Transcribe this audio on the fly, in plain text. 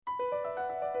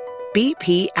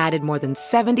BP added more than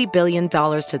 $70 billion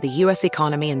to the U.S.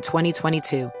 economy in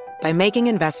 2022 by making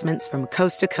investments from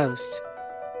coast to coast.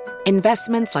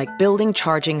 Investments like building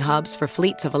charging hubs for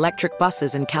fleets of electric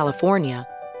buses in California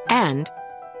and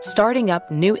starting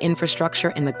up new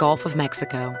infrastructure in the Gulf of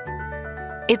Mexico.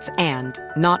 It's and,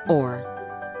 not or.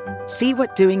 See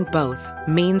what doing both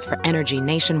means for energy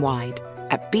nationwide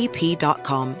at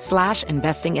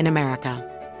bp.com/investing in America.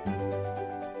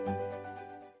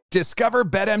 Discover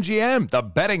BetMGM, the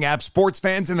betting app sports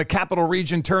fans in the capital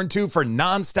region turn to for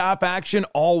nonstop action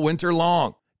all winter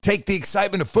long. Take the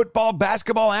excitement of football,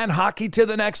 basketball, and hockey to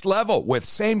the next level with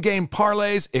same-game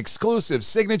parlays, exclusive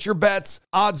signature bets,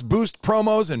 odds boost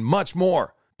promos, and much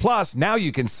more. Plus, now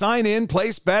you can sign in,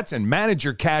 place bets, and manage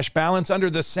your cash balance under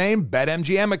the same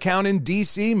BetMGM account in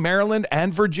D.C., Maryland,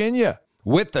 and Virginia.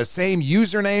 With the same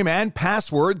username and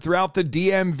password throughout the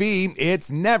DMV, it's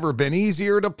never been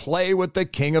easier to play with the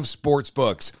king of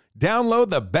sportsbooks. Download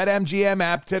the BetMGM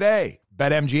app today.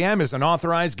 BetMGM is an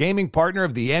authorized gaming partner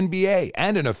of the NBA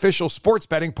and an official sports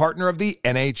betting partner of the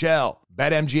NHL.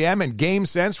 BetMGM and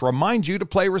GameSense remind you to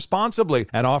play responsibly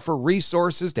and offer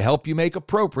resources to help you make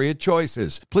appropriate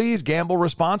choices. Please gamble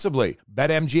responsibly.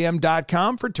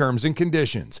 BetMGM.com for terms and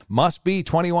conditions. Must be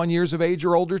 21 years of age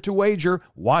or older to wager.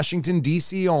 Washington,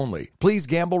 D.C. only. Please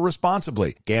gamble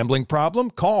responsibly. Gambling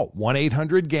problem? Call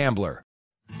 1-800-GAMBLER.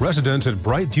 Residents at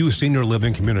Brightview Senior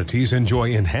Living Communities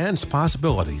enjoy enhanced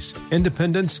possibilities,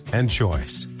 independence, and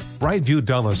choice. Brightview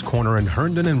Dulles Corner in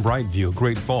Herndon and Brightview,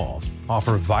 Great Falls,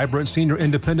 offer vibrant senior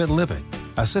independent living,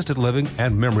 assisted living,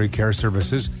 and memory care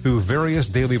services through various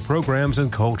daily programs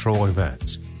and cultural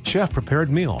events. Chef-prepared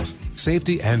meals,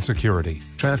 safety and security,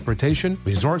 transportation,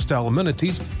 resort-style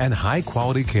amenities, and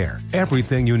high-quality care.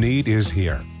 Everything you need is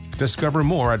here. Discover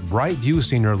more at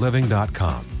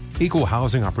brightviewseniorliving.com. Equal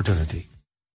housing opportunity.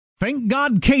 Thank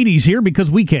God Katie's here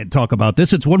because we can't talk about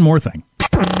this. It's one more thing.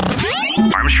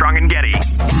 Armstrong and Getty.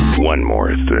 One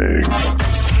more thing.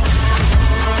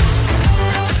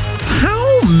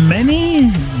 How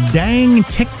many dang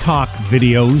TikTok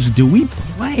videos do we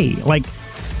play? Like,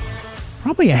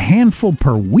 probably a handful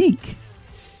per week.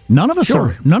 None of us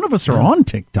are on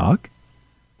TikTok.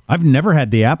 I've never had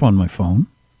the app on my phone.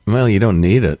 Well, you don't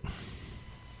need it.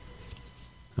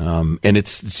 And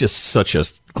it's just such a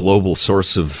global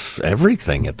source of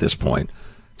everything at this point.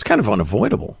 It's kind of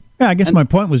unavoidable. Yeah, I guess my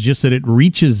point was just that it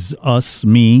reaches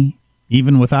me,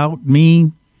 even without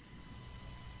me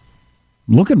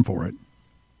looking for it.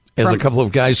 As a couple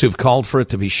of guys who've called for it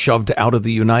to be shoved out of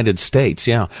the United States,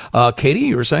 yeah. Katie,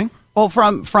 you were saying? Well,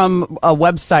 from a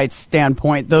website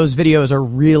standpoint, those videos are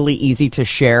really easy to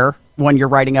share when you're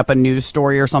writing up a news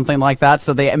story or something like that.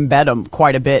 So they embed them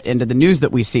quite a bit into the news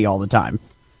that we see all the time.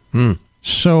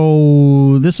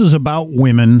 So this is about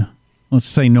women. Let's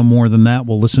say no more than that.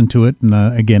 We'll listen to it. And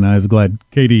again, I was glad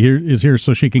Katie is here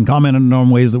so she can comment on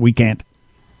ways that we can't.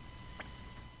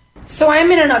 So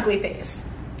I'm in an ugly phase.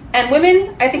 And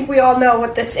women, I think we all know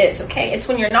what this is, okay? It's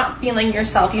when you're not feeling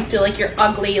yourself. You feel like you're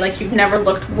ugly, like you've never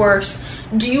looked worse.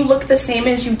 Do you look the same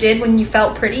as you did when you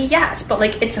felt pretty? Yes, but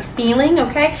like it's a feeling,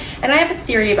 okay? And I have a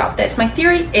theory about this. My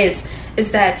theory is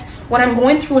that when I'm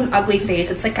going through an ugly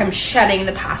phase, it's like I'm shedding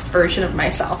the past version of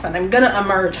myself and I'm gonna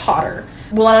emerge hotter.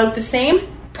 Will I look the same?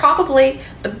 Probably,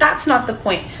 but that's not the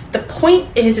point. The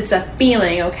point is it's a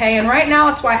feeling, okay? And right now,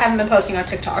 that's why I haven't been posting on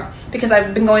TikTok, because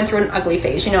I've been going through an ugly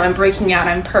phase. You know, I'm breaking out,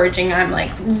 I'm purging, I'm like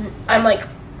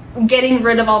getting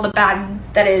rid of all the bad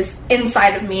that is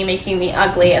inside of me, making me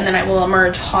ugly, and then I will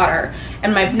emerge hotter.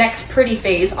 And my next pretty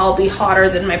phase, I'll be hotter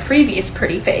than my previous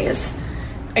pretty phase.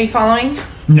 Are you following?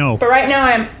 No. But right now,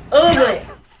 I'm ugly.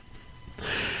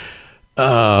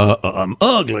 I'm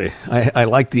ugly. I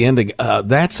like the ending.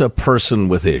 That's a person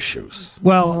with issues.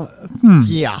 Well,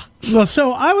 yeah. Well,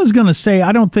 so I was going to say,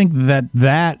 I don't think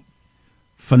that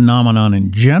phenomenon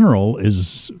in general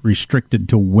is restricted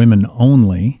to women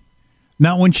only.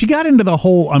 Now, when she got into the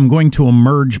whole I'm going to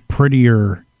emerge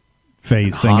prettier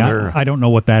phase thing, I don't know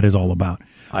what that is all about.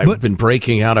 I've been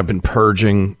breaking out. I've been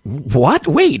purging. What?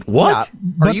 Wait, what?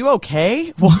 Yeah. Are you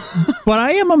okay? But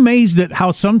I am amazed at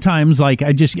how sometimes, like,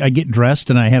 I get dressed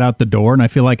and I head out the door and I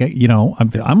feel like,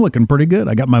 I'm looking pretty good.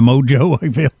 I got my mojo. I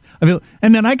feel,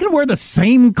 and then I can wear the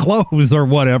same clothes or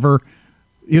whatever.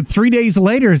 3 days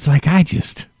later, it's like, I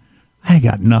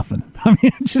got nothing. I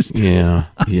mean, yeah.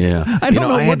 I don't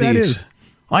know what that is.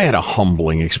 I had a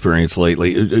humbling experience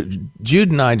lately.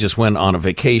 Jude and I just went on a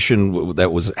vacation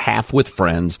that was half with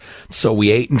friends, so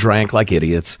we ate and drank like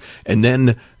idiots, and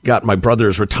then got my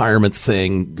brother's retirement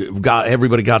thing.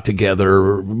 Everybody got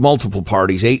together, multiple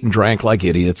parties, ate and drank like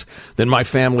idiots. Then my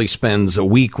family spends a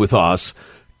week with us,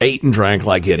 ate and drank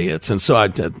like idiots. And so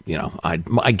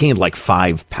I gained like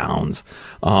 5 pounds.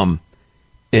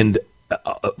 And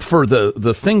for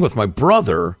the thing with my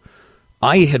brother,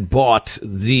 I had bought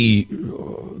the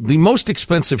most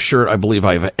expensive shirt I believe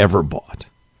I've ever bought.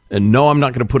 And no, I'm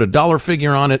not going to put a dollar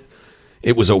figure on it.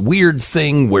 It was a weird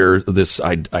thing where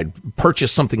I'd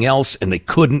purchased something else and they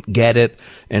couldn't get it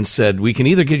and said, we can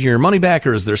either give you your money back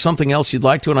or is there something else you'd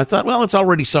like to? And I thought, well, it's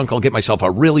already sunk. I'll get myself a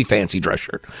really fancy dress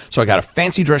shirt. So I got a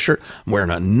fancy dress shirt. I'm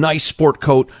wearing a nice sport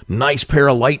coat, nice pair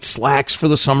of light slacks for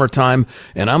the summertime.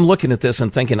 And I'm looking at this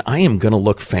and thinking, I am going to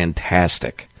look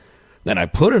fantastic. Then I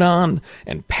put it on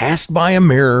and passed by a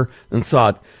mirror and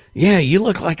thought, yeah, you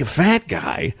look like a fat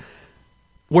guy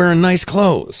wearing nice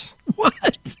clothes.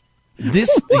 What?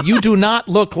 You do not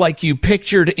look like you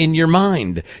pictured in your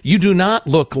mind. You do not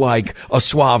look like a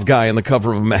suave guy on the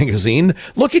cover of a magazine.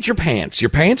 Look at your pants.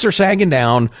 Your pants are sagging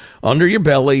down under your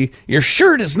belly. Your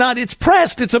shirt is not, it's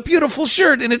pressed. It's a beautiful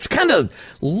shirt, and it's kind of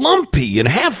lumpy and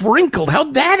half wrinkled.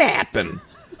 How'd that happen?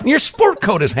 Your sport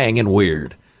coat is hanging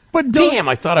weird. But damn,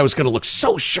 I thought I was going to look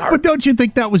so sharp. But don't you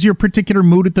think that was your particular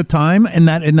mood at the time, and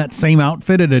that in that same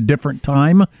outfit at a different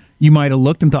time, you might have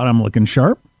looked and thought, I'm looking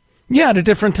sharp? Yeah, at a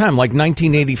different time, like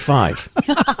 1985.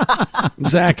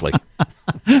 Exactly.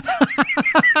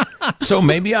 So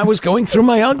maybe I was going through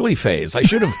my ugly phase. I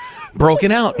should have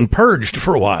broken out and purged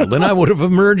for a while. Then I would have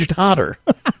emerged hotter.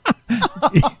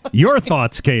 Your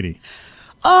thoughts, Katie?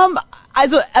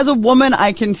 As a woman,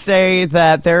 I can say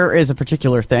that there is a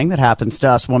particular thing that happens to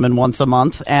us women once a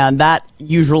month, and that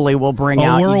usually will bring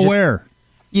out. We're aware.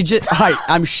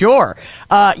 I'm sure.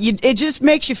 It just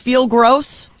makes you feel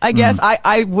gross, I guess.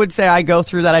 I would say I go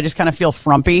through that. I just kind of feel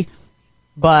frumpy.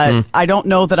 But I don't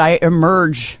know that I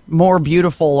emerge more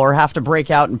beautiful or have to break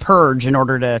out and purge in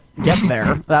order to get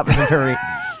there. That was a very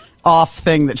off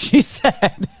thing that she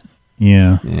said.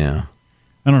 Yeah. Yeah.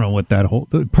 I don't know what that whole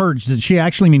purge. Did she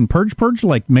actually mean purge?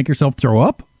 Like make yourself throw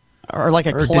up? Or like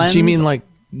a or cleanse? Did she mean like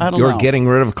you're getting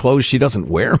rid of clothes she doesn't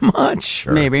wear much?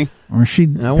 Or? Maybe. Or is she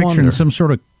picturing some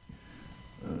sort of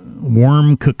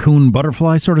worm, cocoon,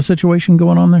 butterfly sort of situation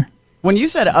going on there? When you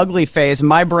said ugly phase,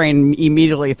 my brain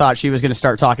immediately thought she was going to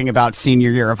start talking about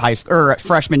senior year of high school, or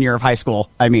freshman year of high school.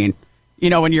 I mean,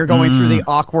 when you're going through the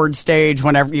awkward stage,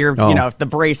 whenever you're, the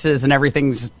braces and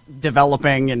everything's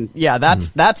developing, and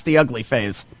that's the ugly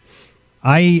phase.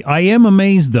 I am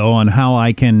amazed though on how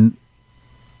I can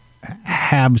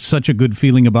have such a good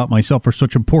feeling about myself or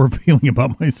such a poor feeling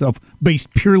about myself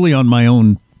based purely on my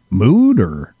own mood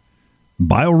or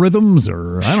biorhythms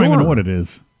or I don't even know what it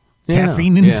is.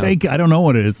 Caffeine intake. I don't know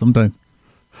what it is sometimes.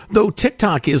 Though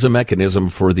TikTok is a mechanism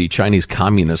for the Chinese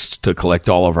communists to collect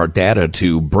all of our data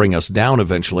to bring us down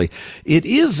eventually, it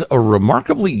is a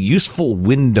remarkably useful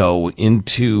window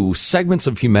into segments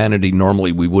of humanity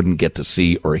normally we wouldn't get to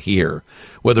see or hear.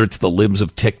 Whether it's the Libs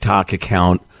of TikTok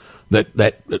account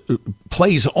that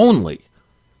plays only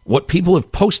what people have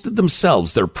posted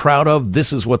themselves, they're proud of,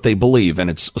 this is what they believe, and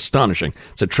it's astonishing.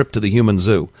 It's a trip to the human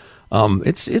zoo.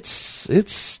 It's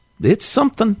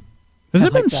something. Has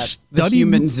it been studied? The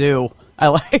human zoo. I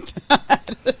like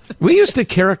that. We used to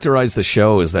characterize the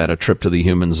show as that, a trip to the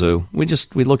human zoo. We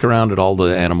look around at all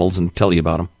the animals and tell you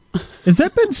about them. Has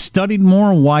that been studied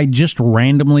more? Why just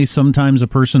randomly sometimes a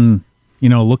person,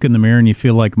 look in the mirror and you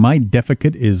feel like my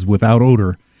defecate is without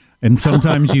odor. And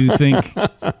sometimes you think,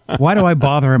 why do I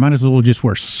bother? I might as well just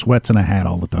wear sweats and a hat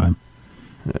all the time.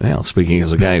 Well, speaking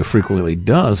as a guy who frequently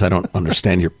does, I don't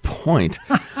understand your point.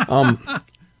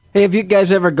 Hey, have you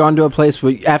guys ever gone to a place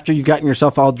where after you've gotten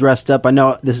yourself all dressed up, I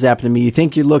know this has happened to me, you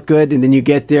think you look good, and then you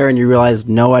get there and you realize,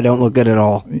 no, I don't look good at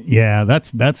all. Yeah,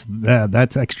 that's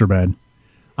extra bad.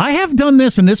 I have done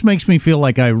this, and this makes me feel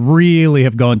like I really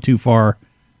have gone too far.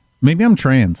 Maybe I'm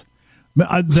trans.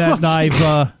 I've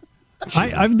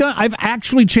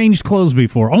actually changed clothes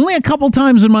before. Only a couple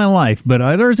times in my life,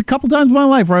 but there's a couple times in my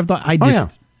life where I've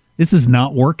thought, this is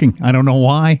not working. I don't know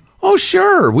why. Oh,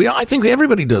 sure. I think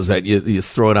everybody does that. You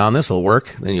throw it on, this will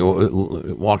work. Then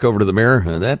you walk over to the mirror,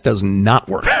 and that does not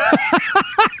work.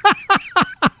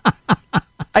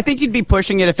 I think you'd be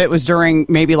pushing it if it was during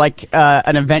maybe like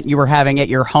an event you were having at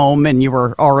your home and you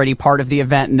were already part of the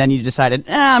event, and then you decided,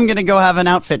 I'm going to go have an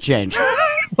outfit change.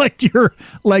 like you're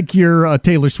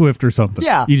Taylor Swift or something.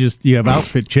 Yeah. You have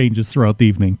outfit changes throughout the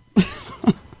evening.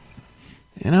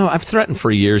 I've threatened for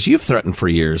years. You've threatened for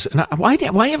years. And why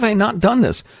have I not done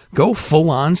this? Go full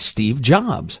on Steve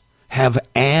Jobs. Have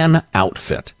an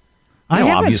outfit.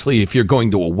 Obviously, if you're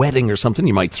going to a wedding or something,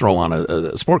 you might throw on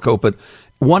a sport coat, but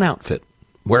one outfit.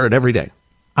 Wear it every day.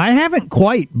 I haven't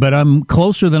quite, but I'm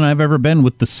closer than I've ever been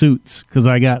with the suits because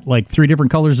I got like 3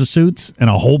 different colors of suits and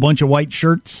a whole bunch of white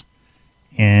shirts.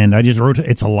 And I just wrote,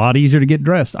 it's a lot easier to get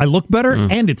dressed. I look better,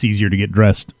 and it's easier to get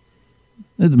dressed.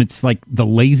 It's like the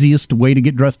laziest way to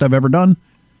get dressed I've ever done.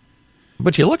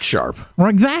 But you look sharp. Well,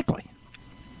 exactly.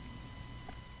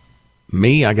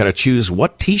 Me, I got to choose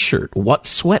what T-shirt, what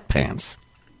sweatpants.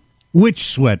 Which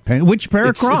sweatpants? Which pair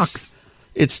of Crocs?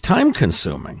 It's time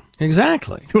consuming.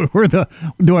 Exactly. Do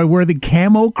I wear the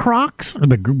camo Crocs or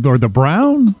the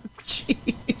brown?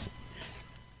 Jeez.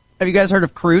 Have you guys heard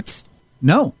of Croots?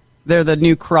 No. They're the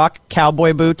new Croc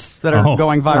cowboy boots that are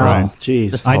going viral. Oh,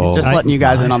 jeez. Just letting you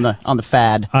guys in on the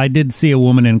fad. I did see a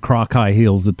woman in Croc high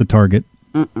heels at the Target.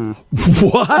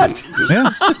 What? Yeah.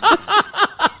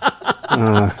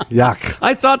 Yuck.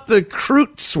 I thought the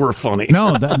Croots were funny.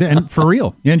 No, and for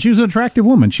real. Yeah, and she was an attractive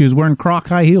woman. She was wearing Croc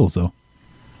high heels, though.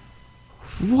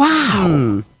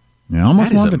 Wow. Yeah,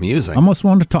 that is amusing. I almost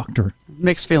wanted to talk to her.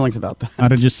 Mixed feelings about that.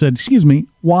 I'd have just said, excuse me,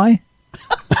 why?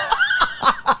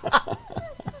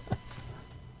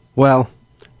 Well,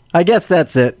 I guess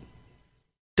that's it.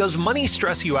 Does money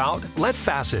stress you out? Let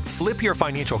Facet flip your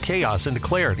financial chaos into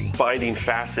clarity. Finding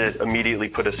Facet immediately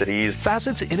put us at ease.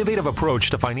 Facet's innovative approach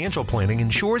to financial planning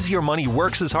ensures your money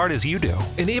works as hard as you do,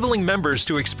 enabling members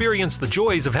to experience the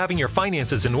joys of having your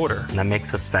finances in order. And that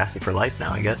makes us Facet for life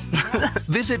now, I guess.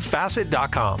 Visit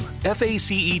Facet.com,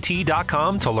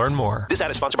 FACET.com to learn more. This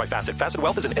ad is sponsored by Facet. Facet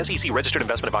Wealth is an SEC registered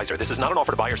investment advisor. This is not an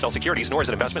offer to buy or sell securities, nor is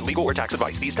it investment, legal, or tax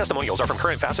advice. These testimonials are from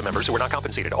current Facet members who are not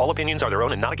compensated. All opinions are their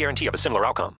own and not a guarantee of a similar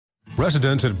outcome.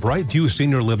 Residents at Brightview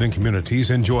Senior Living Communities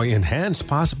enjoy enhanced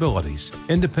possibilities,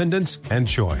 independence, and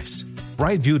choice.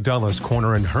 Brightview Dulles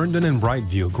Corner in Herndon and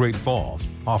Brightview, Great Falls,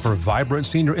 offer vibrant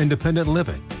senior independent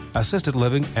living, assisted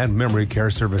living, and memory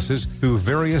care services through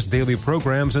various daily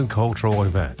programs and cultural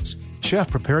events.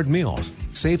 Chef-prepared meals,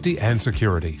 safety and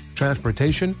security,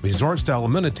 transportation, resort-style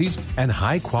amenities, and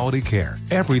high-quality care.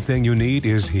 Everything you need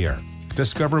is here.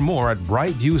 Discover more at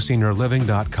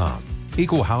brightviewseniorliving.com.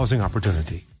 Equal housing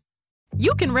opportunity.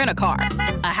 You can rent a car,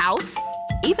 a house,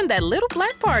 even that little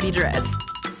black party dress.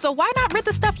 So why not rent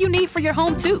the stuff you need for your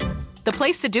home, too? The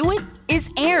place to do it is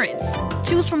Aaron's.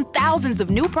 Choose from thousands of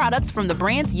new products from the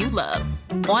brands you love,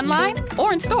 online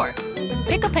or in store.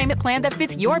 Pick a payment plan that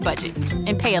fits your budget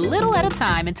and pay a little at a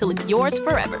time until it's yours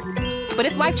forever. But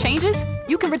if life changes,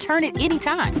 you can return it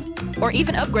anytime or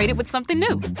even upgrade it with something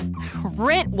new.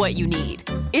 Rent what you need.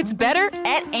 It's better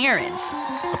at Aaron's.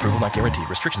 Approval not guaranteed.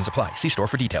 Restrictions apply. See store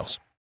for details.